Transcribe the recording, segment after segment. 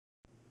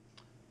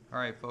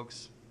Alright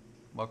folks,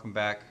 welcome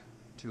back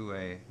to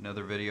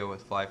another video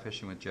with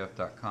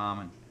flyfishingwithjeff.com,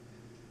 and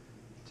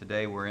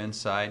today we're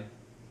inside.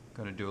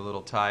 Going to do a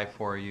little tie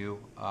for you.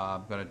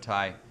 I'm going to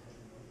tie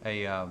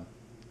a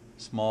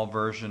small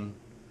version,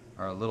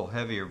 or a little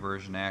heavier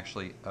version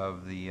actually,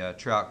 of the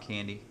trout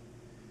candy,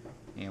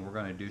 and we're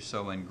going to do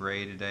so in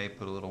gray today.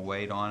 Put a little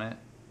weight on it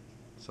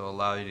so it'll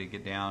allow you to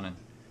get down and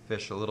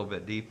fish a little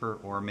bit deeper,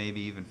 or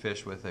maybe even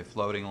fish with a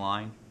floating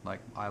line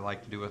like I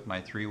like to do with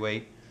my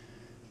 3-weight.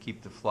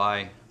 Keep the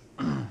fly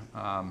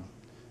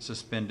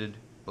suspended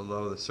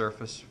below the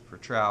surface for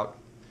trout.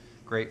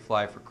 Great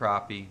fly for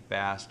crappie,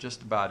 bass,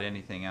 just about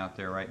anything out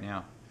there right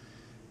now.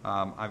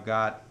 I've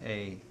got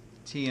a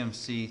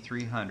TMC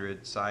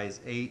 300 size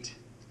 8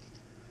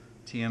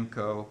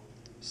 TMCO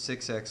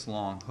 6X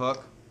long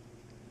hook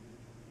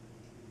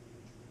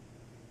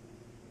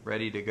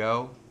ready to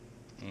go,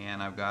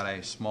 and I've got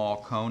a small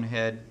cone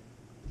head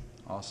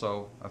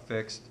also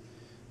affixed.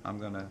 I'm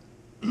going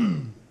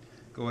to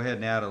go ahead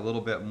and add a little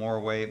bit more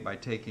weight by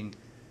taking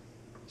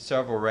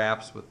several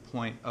wraps with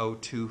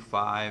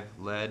 .025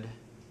 lead,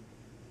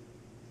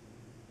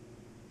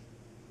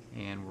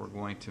 and we're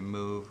going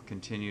to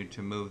continue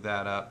to move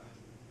that up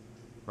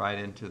right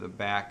into the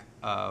back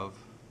of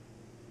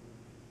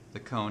the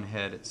cone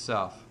head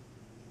itself.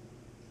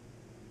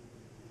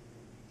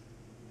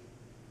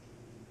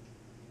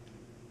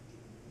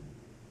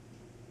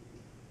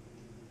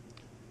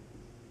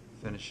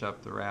 Finish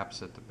up the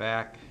wraps at the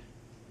back.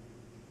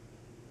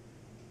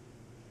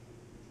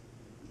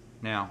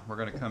 Now we're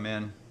going to come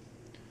in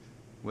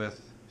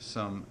with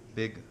some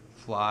big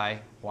fly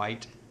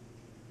white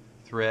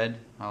thread.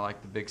 I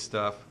like the big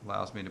stuff,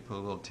 allows me to put a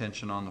little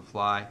tension on the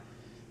fly.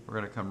 We're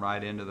going to come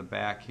right into the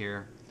back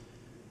here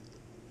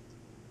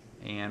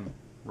and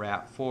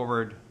wrap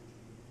forward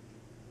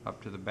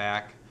up to the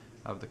back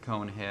of the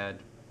cone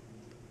head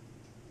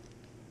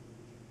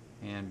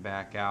and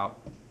back out.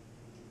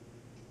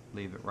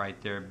 Leave it right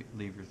there,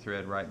 leave your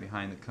thread right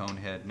behind the cone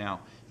head.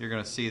 Now you're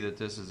going to see that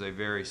this is a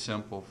very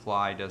simple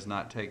fly, does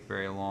not take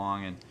very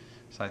long, and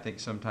so I think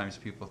sometimes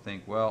people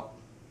think, well,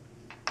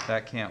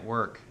 that can't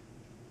work.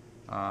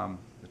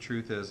 The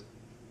truth is,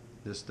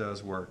 this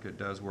does work. It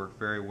does work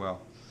very well.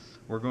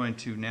 We're going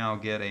to now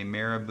get a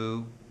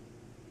marabou,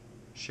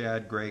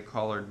 shad gray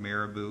collared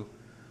marabou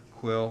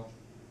quill,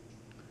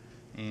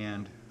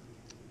 and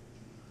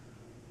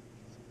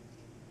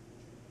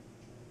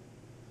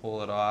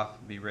pull it off,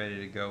 be ready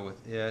to go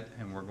with it,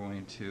 and we're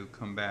going to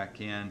come back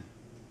in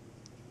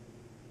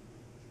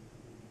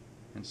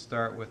and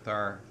start with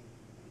our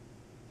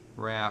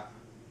wrap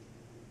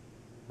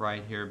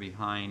right here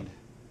behind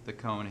the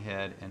cone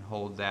head and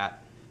hold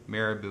that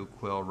marabou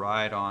quill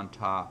right on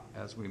top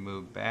as we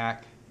move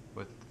back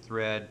with the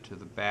thread to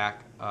the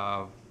back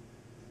of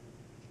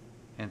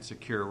and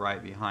secure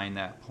right behind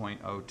that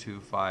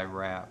 .025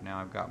 wrap. Now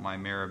I've got my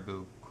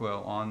marabou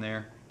quill on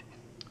there.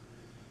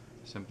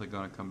 Simply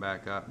going to come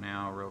back up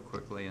now real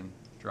quickly and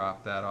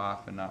drop that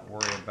off and not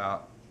worry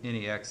about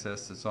any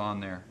excess that's on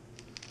there.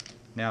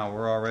 Now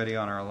we're already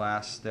on our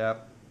last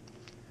step.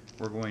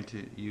 We're going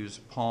to use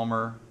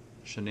Palmer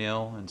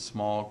chenille in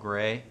small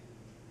gray.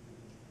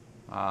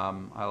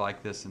 I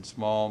like this in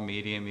small,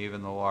 medium,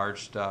 even the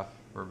large stuff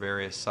for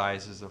various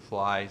sizes of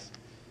flies.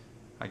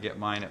 I get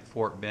mine at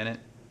Fort Bennett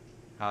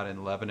out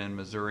in Lebanon,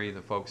 Missouri.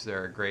 The folks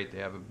there are great. They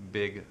have a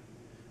big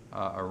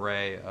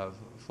array of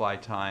fly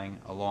tying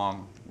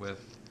along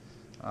with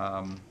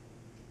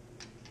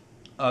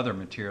other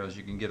materials.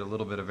 You can get a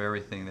little bit of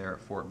everything there at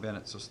Fort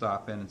Bennett, so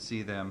stop in and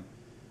see them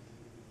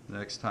the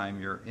next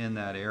time you're in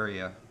that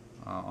area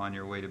on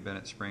your way to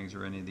Bennett Springs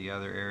or any of the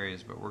other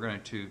areas. But we're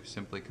going to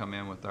simply come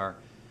in with our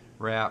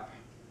wrap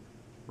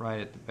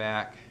right at the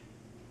back,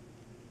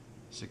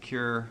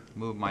 secure,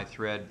 move my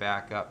thread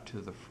back up to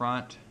the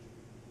front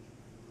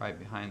right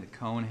behind the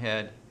cone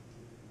head,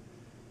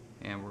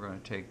 and we're going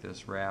to take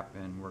this wrap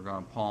and we're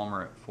going to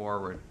palmer it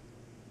forward.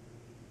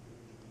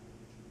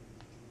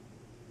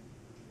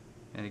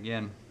 And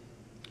again,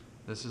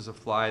 this is a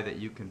fly that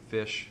you can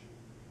fish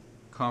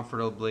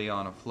comfortably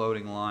on a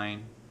floating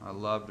line. I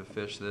love to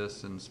fish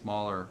this in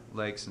smaller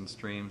lakes and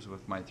streams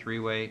with my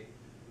 3-weight.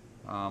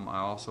 I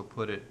also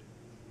put it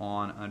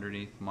on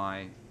underneath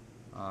my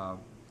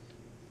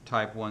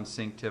type 1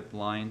 sink tip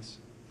lines.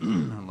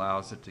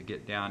 Allows it to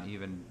get down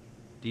even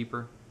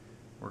deeper.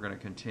 We're going to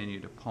continue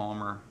to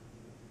palmer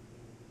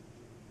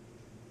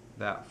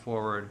that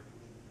forward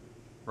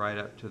right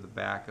up to the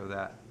back of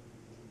that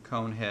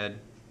cone head.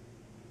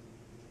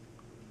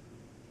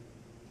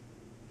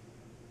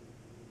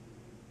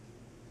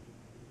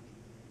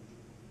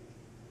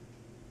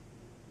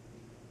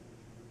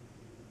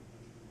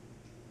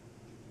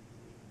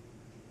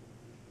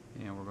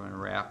 And we're going to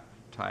wrap,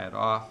 tie it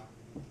off.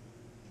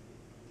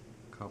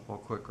 A couple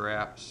quick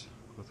wraps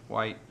with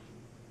white.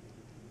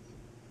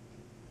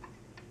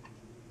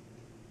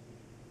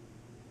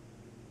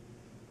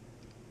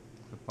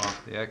 Clip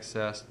off the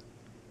excess.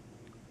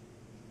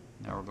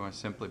 Now we're going to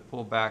simply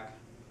pull back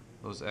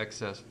those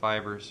excess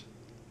fibers.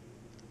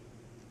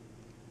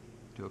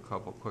 Do a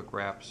couple quick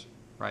wraps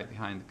right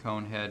behind the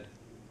cone head.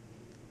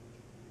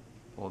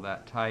 Pull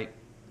that tight.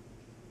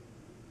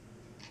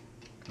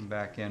 Come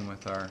back in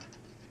with our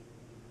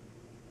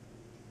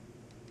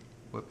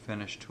whip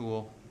finish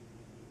tool.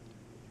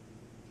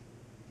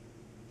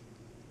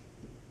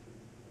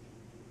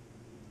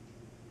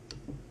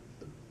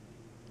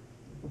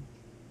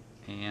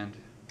 And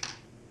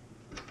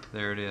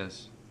there it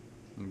is.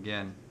 And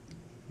again,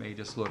 may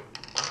just look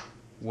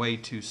way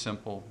too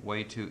simple,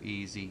 way too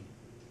easy,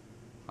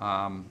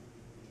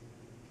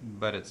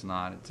 but it's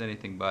not. It's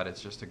anything but.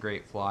 It's just a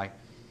great fly,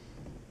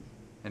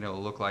 and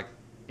it'll look like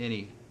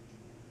any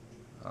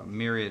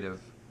myriad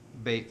of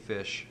bait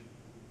fish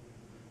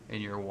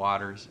in your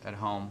waters at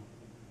home.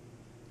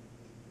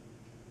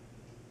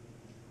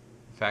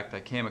 In fact, I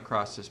came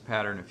across this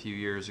pattern a few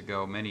years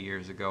ago, many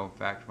years ago, in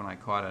fact, when I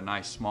caught a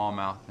nice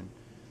smallmouth, and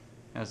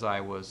as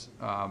I was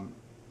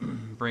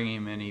bringing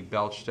him in, he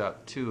belched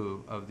up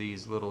 2 of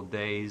these little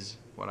days,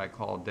 what I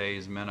call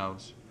days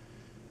minnows,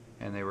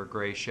 and they were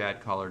gray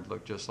shad colored,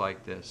 looked just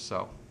like this.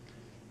 So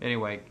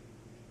anyway,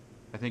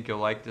 I think you'll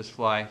like this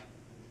fly.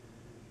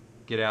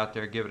 Get out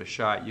there, give it a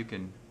shot. You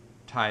can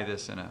tie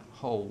this in a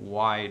whole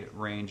wide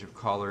range of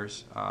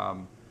colors. I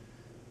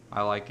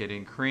like it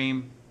in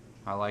cream,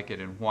 I like it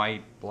in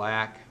white,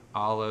 black,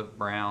 olive,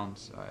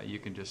 browns. You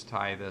can just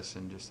tie this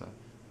in just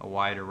a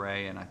wide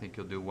array, and I think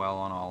you'll do well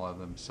on all of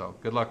them. So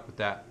good luck with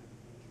that.